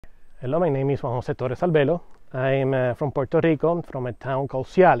Hello, my name is Juan Jose Torres-Abello. I'm from Puerto Rico, from a town called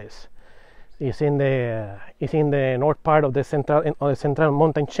Ciales. It's in the north part of the central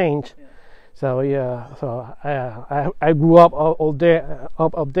mountain chain. Yeah. So I grew up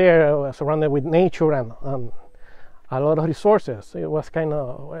up there, surrounded with nature and a lot of resources. It was kind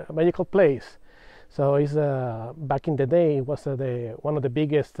of a magical place. So it's back in the day, it was one of the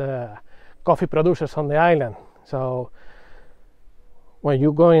biggest coffee producers on the island. So when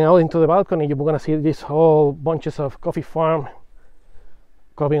you're going out into the balcony, you're going to see these whole bunches of coffee farm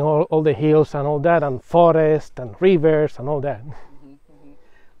covering all the hills and all that, and forest and rivers and all that.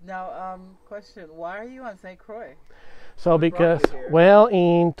 Now, question, why are you on St. Croix? So because, well,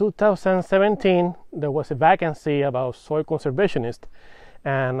 in 2017, there was a vacancy about soil conservationist,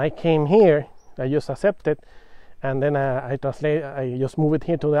 and I came here, I just accepted, and then I just moved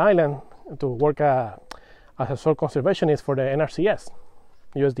here to the island to work as a soil conservationist for the NRCS.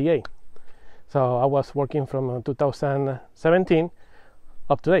 USDA. So I was working from 2017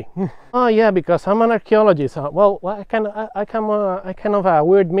 up to today. Oh yeah, because I'm an archaeologist. Well, I kind of a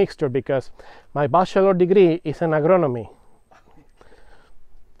weird mixture because my bachelor degree is in agronomy,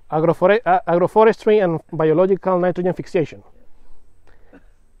 agroforestry and biological nitrogen fixation.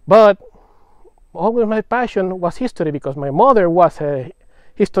 But always my passion was history because my mother was a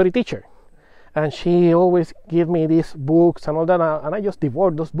history teacher. And she always gave me these books and all that, and I just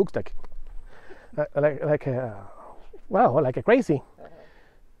devoured those books like a crazy.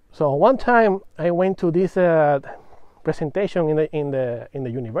 So one time I went to this presentation in the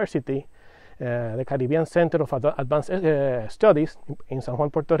university, the Caribbean Center of Advanced Studies in San Juan,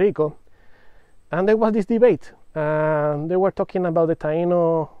 Puerto Rico, and there was this debate, and they were talking about the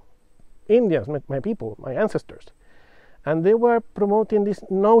Taino Indians, my people, my ancestors. And they were promoting these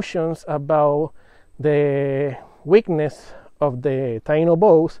notions about the weakness of the Taino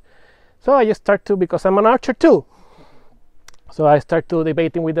bows. So I just start to, because I'm an archer too. So I start to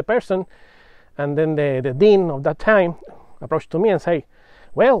debating with the person, and then the dean of that time approached to me and say,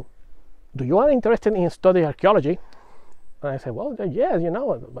 well, do you are interested in studying archaeology? And I said, well, yes,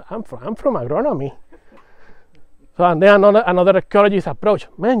 I'm from agronomy. So and then another archaeologist approached,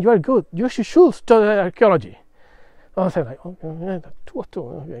 man, you are good, you should study archaeology. I was like,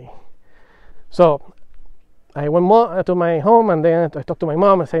 okay. So I went to my home, and then I talked to my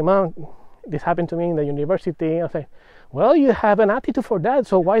mom and say, Mom, this happened to me in the university. I say, well, you have an aptitude for that,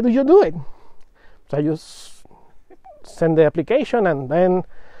 so why do you do it? So I just sent the application, and then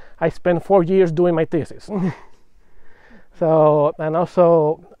I spent 4 years doing my thesis. So, and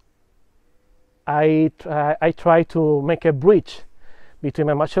also I try to make a bridge between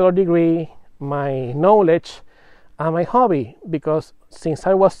my bachelor degree, my knowledge, and my hobby, because since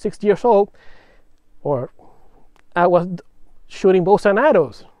I was 6 years old, I was shooting bows and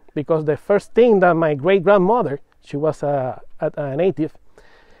arrows, because the first thing that my great grandmother, she was a native,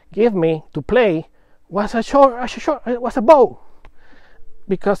 gave me to play was a bow,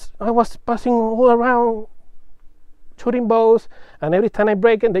 because I was passing all around shooting bows, and every time I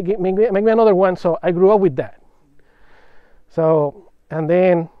break it, they make me another one. So I grew up with that. So, and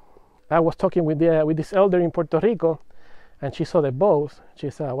then I was talking with this elder in Puerto Rico, and she saw the bows.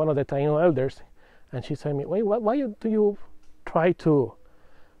 She's one of the Taino elders, and she said to me, wait, why do you try to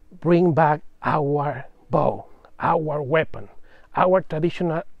bring back our bow, our weapon, our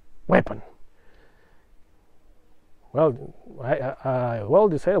traditional weapon? Well,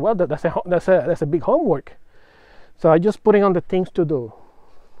 they said, well, that's a big homework. So I just putting on the things to do.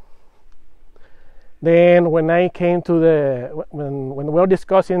 Then when I came to when we were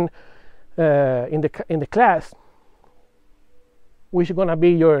discussing in the class, which is gonna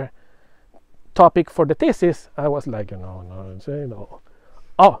be your topic for the thesis, I was like, no.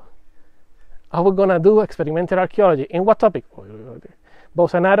 Oh, I was gonna do experimental archaeology. In what topic?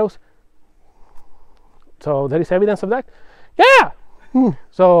 Bows and arrows. So there is evidence of that? Yeah!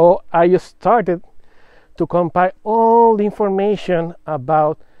 So I just started to compile all the information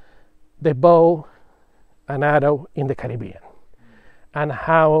about the bow and arrow in the Caribbean, and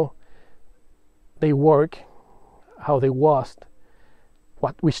how they work, how they was,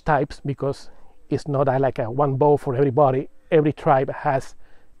 which types, because it's not like a one bow for everybody. Every tribe has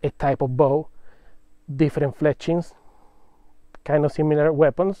a type of bow, different fletchings, kind of similar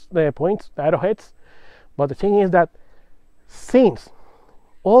weapons, the points, the arrowheads. But the thing is that since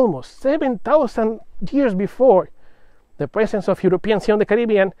almost 7,000 years before the presence of Europeans in the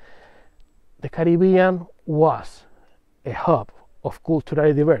Caribbean was a hub of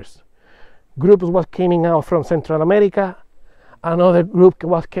culturally diverse. Groups was coming out from Central America, another group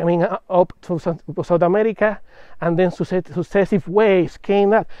was coming up to South America, and then successive waves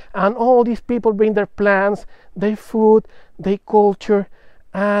came up, and all these people bring their plants, their food, their culture,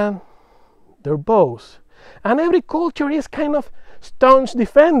 and their bows. And every culture is kind of staunch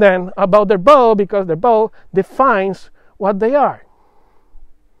defendant about their bow, because their bow defines what they are,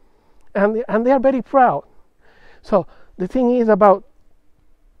 and they are very proud. So the thing is about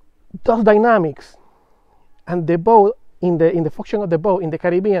those dynamics, and the bow in the function of the bow in the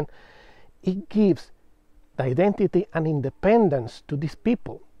Caribbean, it gives the identity and independence to these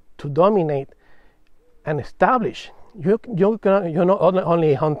people to dominate and establish. You're not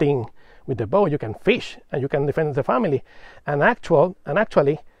only hunting with the bow, you can fish and you can defend the family. And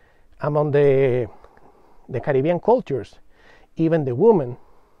actually, among the Caribbean cultures, even the women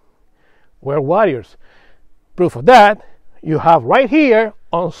were warriors. Proof of that you have right here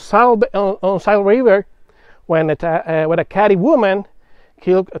on South River, when a Carib woman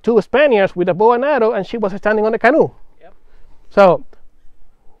killed 2 Spaniards with a bow and arrow, and she was standing on a canoe. Yep. So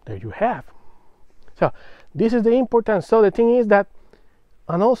there you have. So this is the importance. So the thing is that,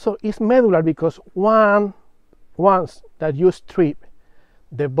 and also it's medular, because once that you strip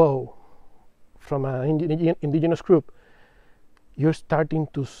the bow from an indigenous group, you're starting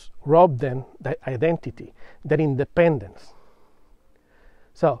to rob them that identity, that independence.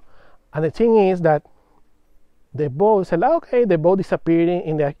 So, and the thing is that the bow said, okay, the bow disappeared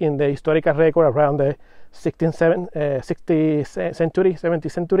in the historical record around the 60th century,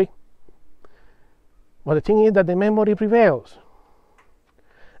 17th century. But the thing is that the memory prevails.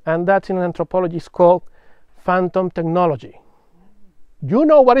 And that's in anthropology is called phantom technology. You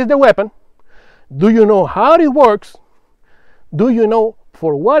know what is the weapon? Do you know how it works? Do you know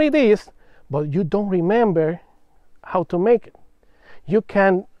for what it is? But you don't remember how to make it. You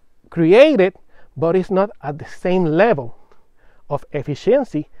can create it, but it's not at the same level of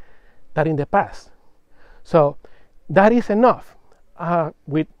efficiency that in the past. So that is enough.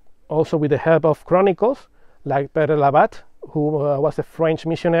 With the help of chronicles like Pere Labat, who was a French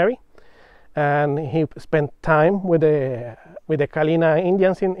missionary, and he spent time with the Kalina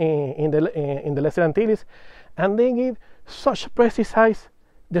Indians in the Lesser Antilles, and they give such precise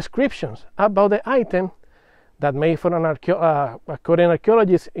descriptions about the item that may for a Korean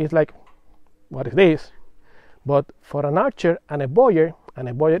archaeologist is like, what is this? But for an archer and a boyer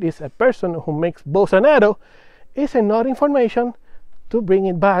is a person who makes bows and arrow, is enough information to bring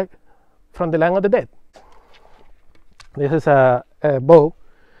it back from the land of the dead. This is a bow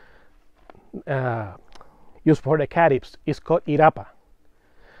used for the Caribs. It's called irapa.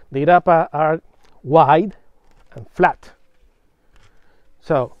 The irapa are wide and flat.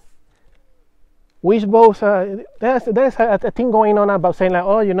 So, which bows? There's a thing going on about saying like,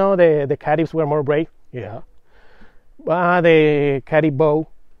 oh, the Caribs were more brave. Yeah. But the Carib bow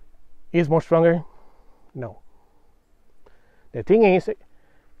is more stronger. No. The thing is,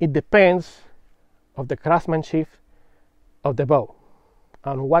 it depends of the craftsmanship of the bow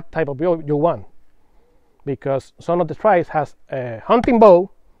and what type of bow you want. Because some of the tribes has a hunting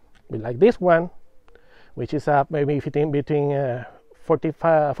bow, like this one, which is maybe between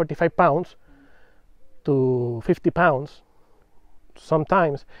 45 pounds to 50 pounds.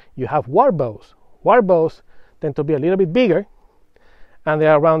 Sometimes you have war bows. War bows tend to be a little bit bigger, and they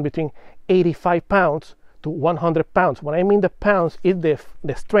are around between 85 pounds to 100 pounds. When I mean the pounds, is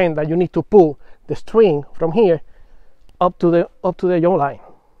the strength that you need to pull the string from here up to the yaw line.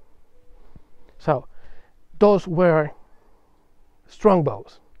 So those were strong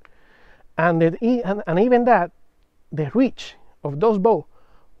bows, and even that, the reach of those bows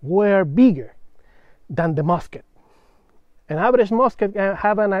were bigger than the musket. An average musket can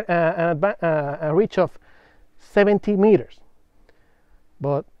have a reach of 70 meters,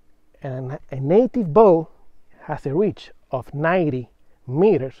 but a native bow has a reach of 90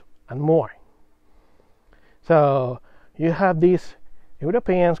 meters and more. So you have these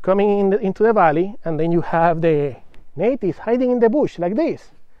Europeans coming into the valley, and then you have the natives hiding in the bush like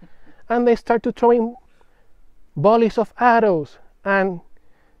this, and they start to throwing volleys of arrows, and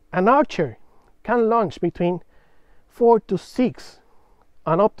an archer can launch between 4 to 6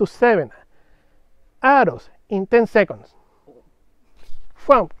 and up to 7 arrows in 10 seconds.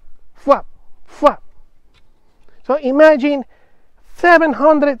 Fwap, fwap, fwap. So imagine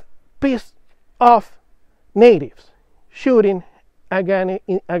 700 pieces of natives shooting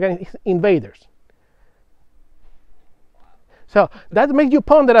against invaders. So that makes you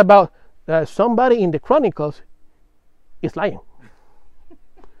ponder about somebody in the chronicles is lying.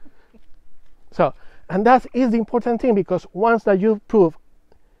 So, and that is the important thing, because once that you prove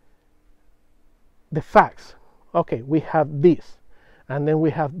the facts, okay, we have this, and then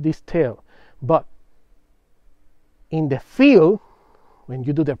we have this tail. But in the field, when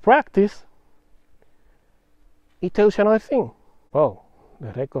you do the practice, it tells you another thing. Oh,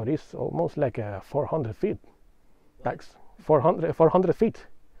 the record is almost like 400 feet. That's 400 feet.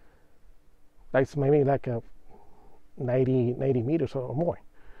 That's maybe like 90 meters or more.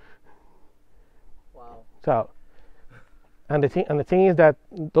 Wow. So, and the thing is that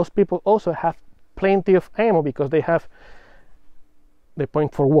those people also have plenty of ammo because they have the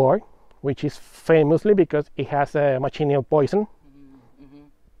 .44, which is famously because it has a machineel poison,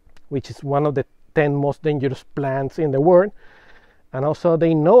 which is one of the 10 most dangerous plants in the world. And also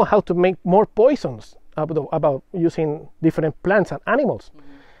they know how to make more poisons about using different plants and animals.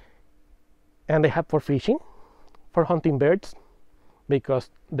 And they have for fishing, for hunting birds, because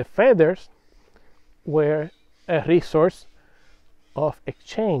the feathers were a resource of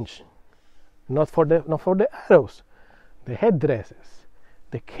exchange, not for the arrows, the headdresses,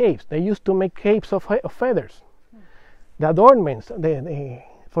 the capes. They used to make capes of feathers, the adornments,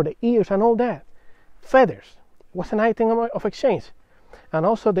 for the ears and all that. Feathers was an item of exchange. And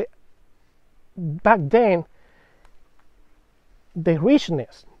also back then, the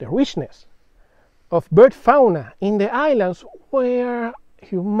richness of bird fauna in the islands were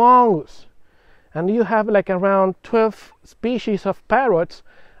humongous. And you have like around 12 species of parrots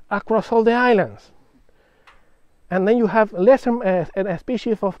across all the islands. And then you have lesser a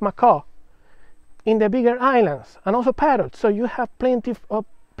species of macaw in the bigger islands, and also parrots. So you have plenty of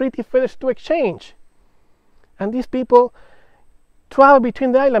pretty feathers to exchange. And these people travel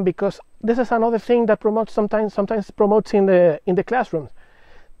between the island, because this is another thing that sometimes promotes in the classrooms.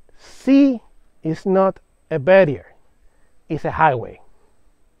 Sea is not a barrier, it's a highway.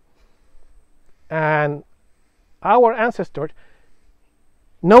 And our ancestors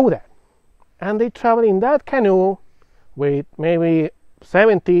know that, and they travel in that canoe with maybe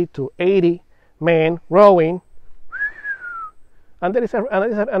 70 to 80 men rowing. And there is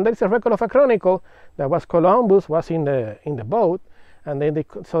a record of a chronicle that was Columbus was in the boat, and then they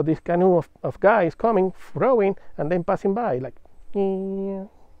saw this canoe of guys coming, rowing, and then passing by, like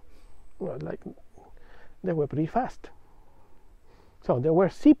they were pretty fast. So they were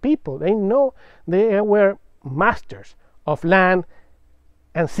sea people. They know they were masters of land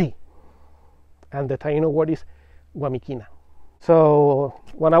and sea. And the Taino word is Guamikina. So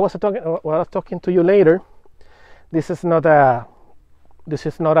when I was talking to you later, this is not a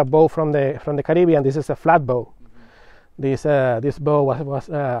bow from the Caribbean. This is a flat bow. This bow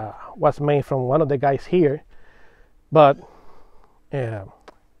was made from one of the guys here, but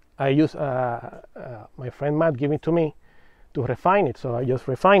I used my friend Matt gave it to me to refine it. So I just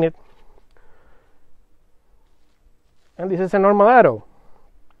refine it, and this is a normal arrow.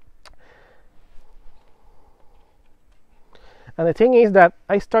 And the thing is that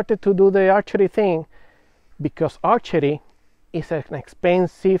I started to do the archery thing because archery is an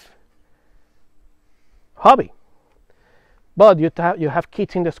expensive hobby. But you have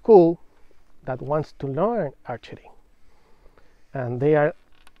kids in the school that wants to learn archery, and they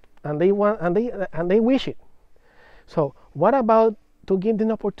wish it. So what about to give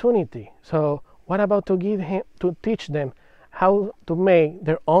them opportunity? So what about to teach them how to make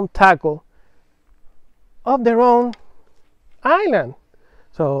their own tackle of their own island?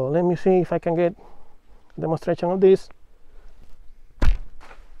 So let me see if I can get a demonstration of this.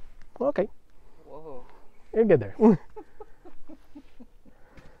 Okay. Whoa. You get there.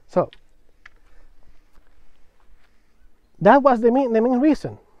 So that was the main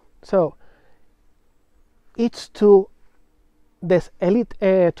reason. So it's to this elite,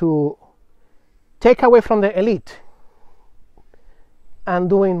 to take away from the elite and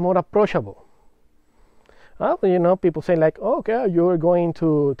doing more approachable. Well, people say like, oh, okay, you're going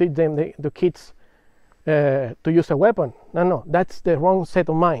to teach them the kids to use a weapon. No, that's the wrong set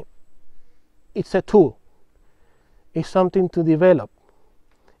of mind. It's a tool. It's something to develop.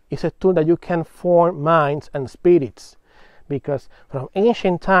 It's a tool that you can form minds and spirits, because from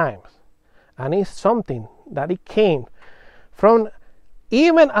ancient times, and it's something that it came from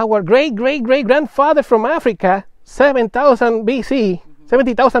even our great grandfather from Africa, 70,000 BC,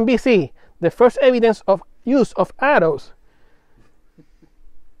 the first evidence of use of arrows.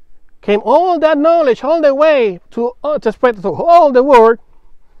 Came all that knowledge all the way to spread to all the world,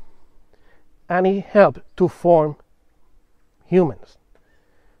 and it helped to form humans,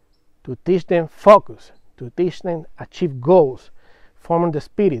 to teach them focus, to teach them achieve goals, forming the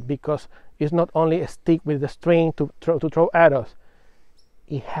spirit, because it's not only a stick with the string to throw arrows.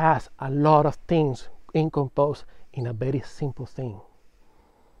 It has a lot of things encompassed in a very simple thing.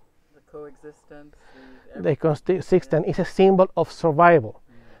 The coexistence coexistence. The coexistence is a symbol of survival.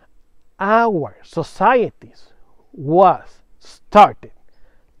 Our societies was started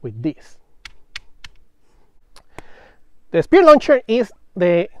with this. The spear launcher is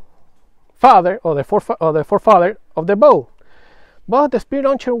the father or the forefather of the bow, but the spear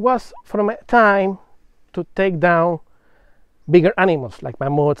launcher was from a time to take down bigger animals like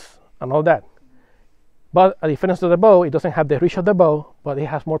mammoths and all that. But a difference to the bow, it doesn't have the reach of the bow, but it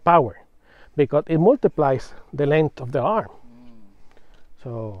has more power because it multiplies the length of the arm.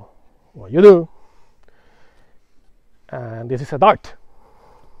 So what you do, and this is a dart.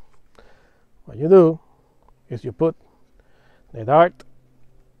 What you do is you put the dart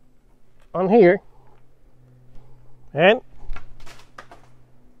on here and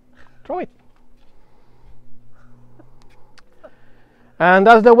throw it. And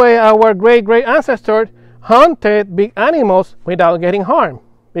that's the way our great ancestors hunted big animals without getting harmed,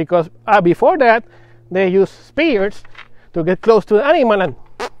 because before that they used spears to get close to the animal,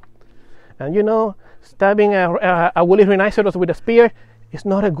 and you know, stabbing a woolly rhinoceros with a spear is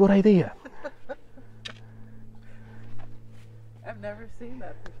not a good idea. I've never seen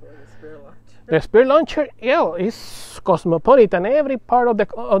that before, the spear launcher. The spear launcher, yeah, is cosmopolitan, every part of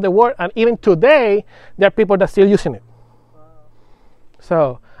the world, and even today there are people that still using it. Wow.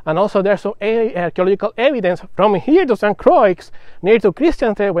 So, and also there's some archaeological evidence from here to St. Croix, near to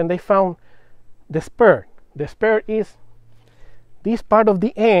Christiansen, when they found the spur. The spur is this part of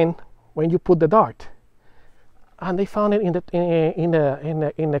the end when you put the dart, and they found it in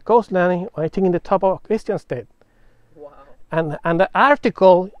the coastline, I think in the top of Christiansen. Wow. And the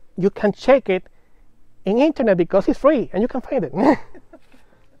article, you can check it in internet because it's free and you can find it.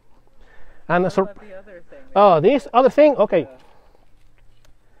 And What about the other thing? this other thing, okay. Yeah.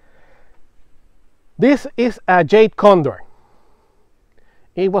 This is a jade condor.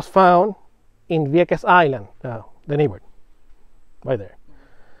 It was found in Vieques Island, the neighbor, right there.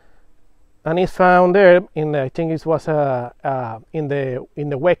 And it's found there in, I think it was in the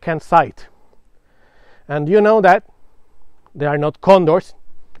Wecan site. And you know that there are not condors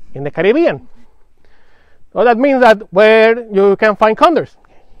in the Caribbean. So that means that where you can find condors?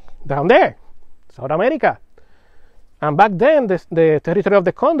 Down there, South America. And back then, the territory of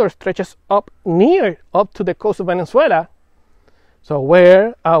the condor stretches up to the coast of Venezuela. So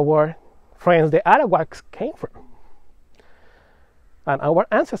where our friends, the Arawaks, came from. And our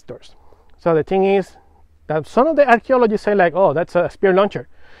ancestors. So the thing is that some of the archaeologists say like, oh, that's a spear launcher.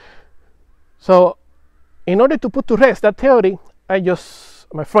 So in order to put to rest that theory,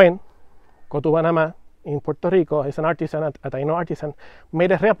 my friend, go to Panama in Puerto Rico, he's an artisan, a Taino artisan,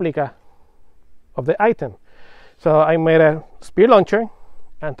 made a replica of the item. So I made a spear launcher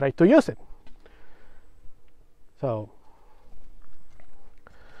and tried to use it. So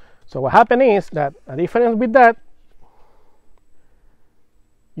what happened is that a difference with that,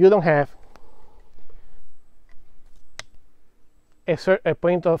 you don't have a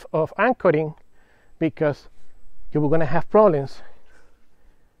point of anchoring, because you were going to have problems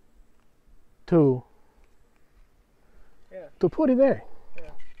to put it there.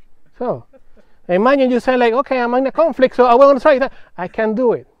 Yeah. So imagine you say like, okay, I'm in a conflict, so I want to try that. I can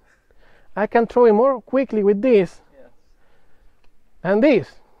do it. I can throw it more quickly with this and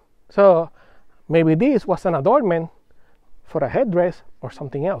this. So maybe this was an adornment for a headdress or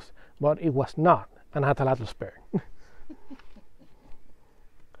something else, but it was not an atlatl spear.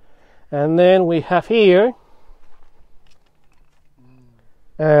 And then we have here,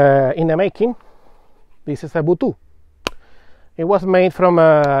 in the making, this is a butu. It was made from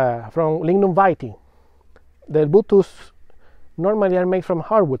lignum vitae. The butus normally are made from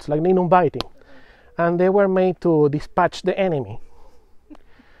hardwoods like lignum vitae, and they were made to dispatch the enemy.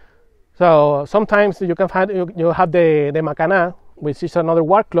 So sometimes you can find you have the macana, which is another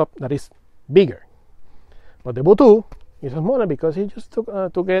war club that is bigger, but the butu is smaller because it just took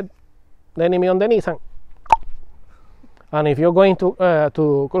to get the enemy on the knees. And if you're going to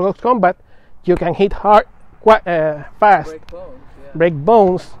close combat, you can hit hard, quite fast, break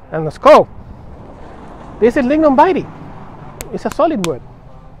bones and the skull. This is lignum vitae. It's a solid wood.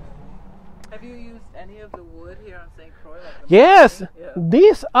 Have you used any of the wood here on St. Croix? Yes,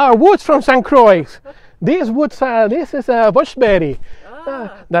 these are woods from St. Croix. These woods, this is a bushberry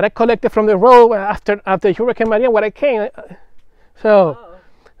that I collected from the road after Hurricane Maria when I came. So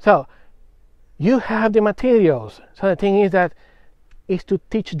you have the materials. So the thing is that is to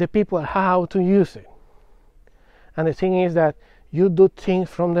teach the people how to use it. And the thing is that you do things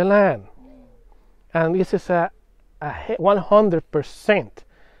from the land. And this is a 100%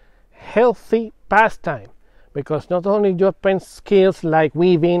 healthy pastime, because not only you append skills like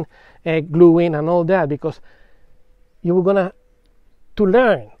weaving gluing and all that, because you were gonna to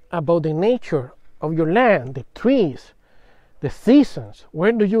learn about the nature of your land, the trees, the seasons,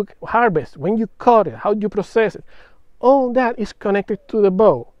 when do you harvest, when you cut it, how do you process it. All that is connected to the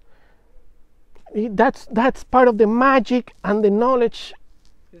bow. That's part of the magic and the knowledge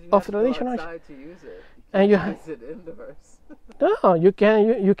of traditional. To use it. And you use it indoors. No, you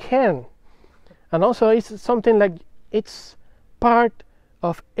can, and also it's something like it's part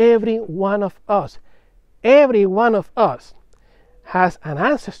of every one of us. Every one of us has an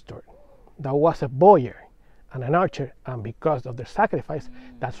ancestor that was a boyer and an archer, and because of their sacrifice,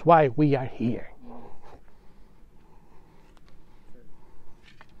 that's why we are here.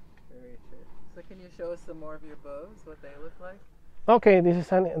 Very true. So can you show us some more of your bows, what they look like? Okay, this is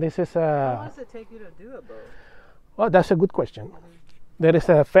How long does it take you to do a bow? Oh, that's a good question. There is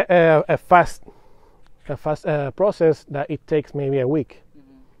a fast process that it takes maybe a week.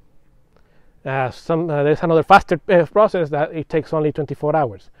 There's another faster process that it takes only 24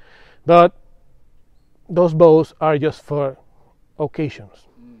 hours. But those bows are just for occasions.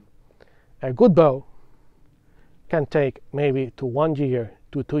 A good bow can take maybe to 1 year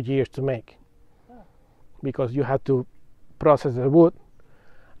to 2 years to make, because you have to process the wood,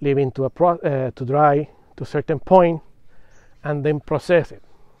 leave it to dry to a certain point, and then process it.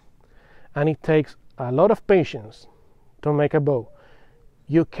 And it takes a lot of patience to make a bow.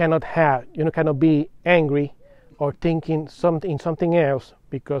 You cannot be angry or thinking something else,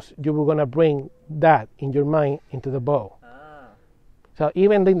 because you were gonna bring that in your mind into the bow. So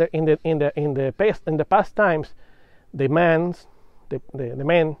even in the past times, the man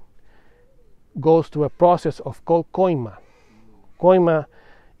goes to a process of called koima. Koima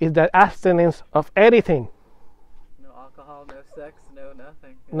is the abstinence of everything. No alcohol, no sex, no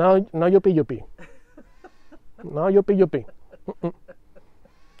nothing. No yuppie. No yuppie.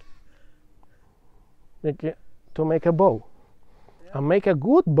 To make a bow, and make a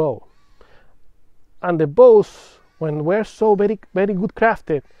good bow. And the bows, when were so very good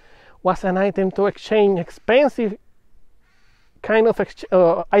crafted, was an item to exchange, expensive kind of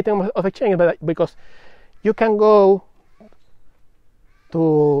item of exchange, because you can go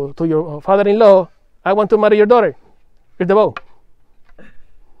to your father-in-law, I want to marry your daughter, here's the bow.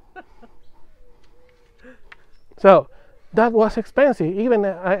 So that was expensive. Even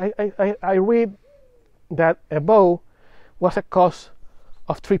I read that a bow was a cost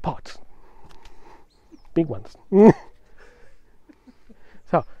of 3 pots, big ones.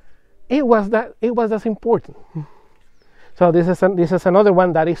 So it was that important. So this is another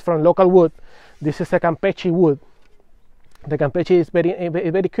one that is from local wood. This is a Campeche wood. The Campeche is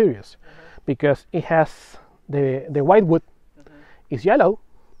very curious, because it has the white wood is yellow,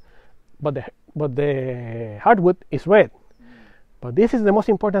 but the hardwood is red. But this is the most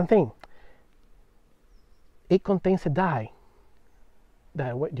important thing. It contains a dye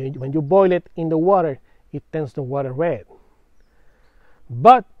that when you boil it in the water, it turns the water red.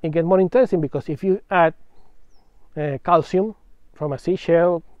 But it gets more interesting, because if you add calcium from a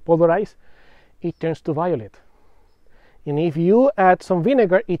seashell pulverized, it turns to violet. And if you add some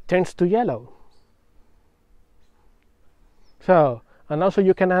vinegar, it turns to yellow. So, and also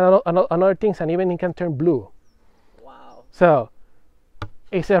you can add other things, and even it can turn blue. Wow. So,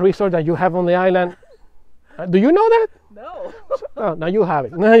 it's a resource that you have on the island. Do you know that? No. Oh, now you have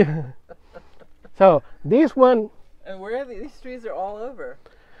it. So this one. And where are these trees are all over?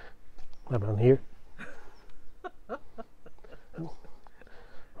 Around here.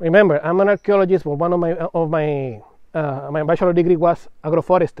 Remember, I'm an archaeologist, but one of my bachelor degree was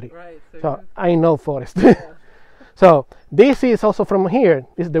agroforestry. Right. So I know forest. Yeah. So this is also from here.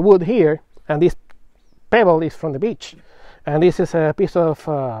 This is the wood here, and this pebble is from the beach, and this is a piece of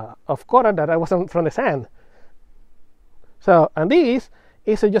coral that I wasn't from the sand. So, and this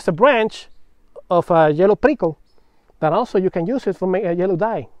is just a branch of a yellow prickle that also you can use it for make a yellow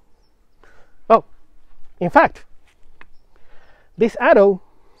dye. Oh, in fact, this arrow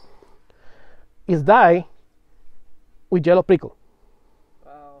is dyed with yellow prickle.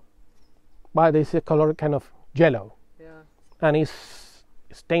 Wow. But this is color kind of yellow. Yeah. And it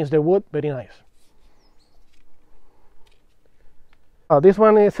stains the wood very nice. This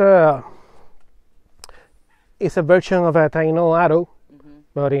one is a version of a Taino arrow,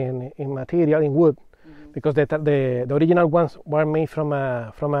 but in material, in wood, because the original ones were made from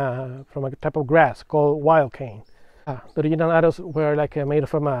a type of grass called wild cane. The original arrows were like made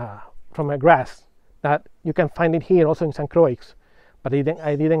from a grass that you can find it here also in St. Croix, but I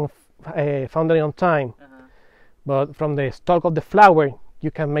didn't found it on time. But from the stalk of the flower,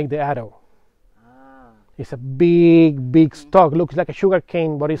 you can make the arrow. It's a big stalk. Looks like a sugar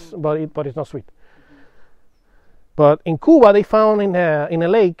cane, but it's not sweet. But in Cuba, they found in a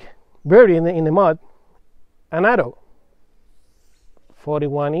lake, buried in the mud, an arrow,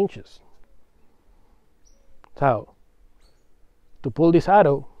 41 inches. So, to pull this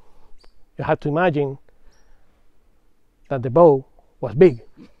arrow, you have to imagine that the bow was big,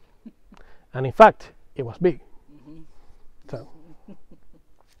 and in fact, it was big. So,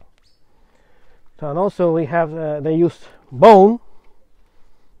 and also we have they use bone.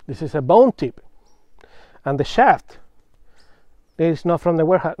 This is a bone tip, and the shaft is not from the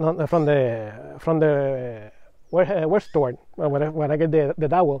warehouse, not from the warehouse store. When I get the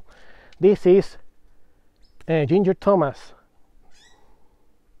dowel, this is Ginger Thomas.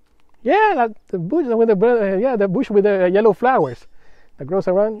 Yeah, the bush with the bush with the yellow flowers that grows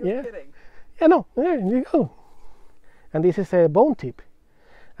around. You're kidding. Yeah, no, there you go. And this is a bone tip,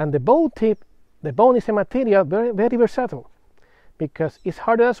 and the bone tip, the bone is a material very versatile, because it's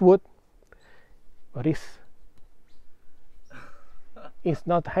harder as wood, but it's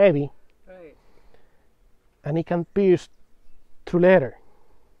not heavy, right, and it can pierce through leather.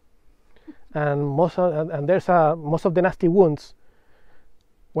 And most of the nasty wounds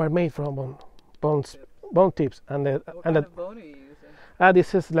were made from bone tips. And what kind of bone are you using?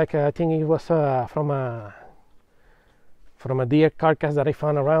 This is like I think it was from a deer carcass that I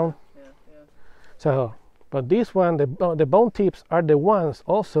found around. Yeah. So, but this one, the bone tips are the ones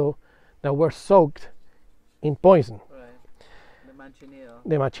also that were soaked in poison. Right. The manchineel.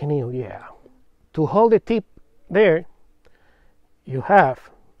 The manchineel, yeah. To hold the tip there, you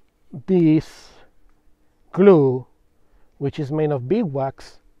have this glue, which is made of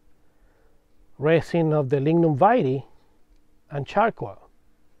beeswax, resin of the lignum vitae, and charcoal.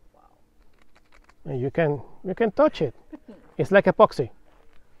 Wow. And you can touch it. It's like epoxy.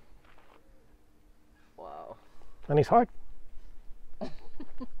 Wow. And it's hard.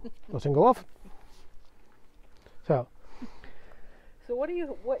 Doesn't go off. So what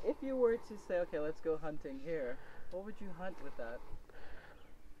if you were to say, okay, let's go hunting here? What would you hunt with that?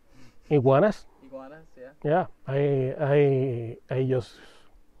 iguanas. Iguanas, yeah. Yeah, I just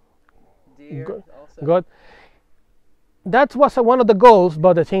Deer also. got. That was one of the goals,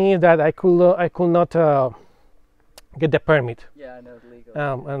 but the thing is that I could not get the permit. Yeah, I know it's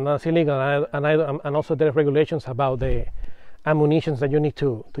legal. And that's illegal, and also there are regulations about the ammunitions that you need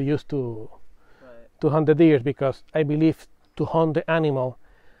to use to hunt the deer, because I believe to hunt the animal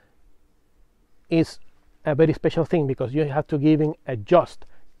is a very special thing, because you have to give him a just,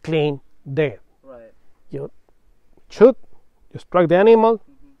 clean death. Right. You shoot, you strike the animal,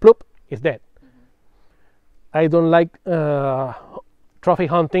 ploop, it's dead. I don't like trophy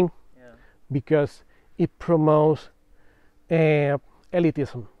hunting because it promotes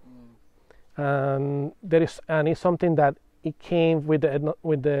elitism, and it's something that it came with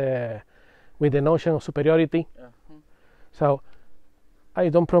the notion of superiority. So I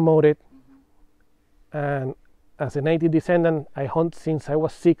don't promote it. And as a native descendant, I hunt since I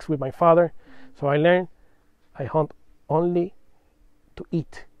was 6 with my father. So I learned I hunt only to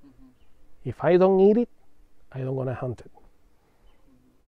eat. If I don't eat it, I don't want to hunt it.